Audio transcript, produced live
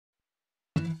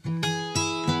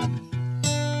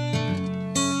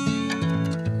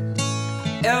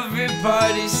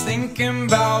Everybody's thinking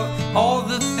about all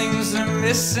the things they're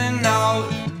missing out,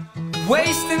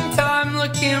 wasting time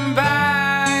looking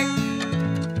back,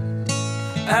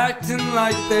 acting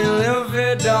like they live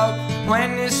it up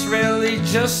when it's really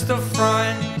just a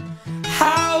front.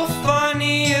 How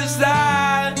funny is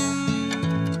that?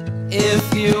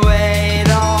 If you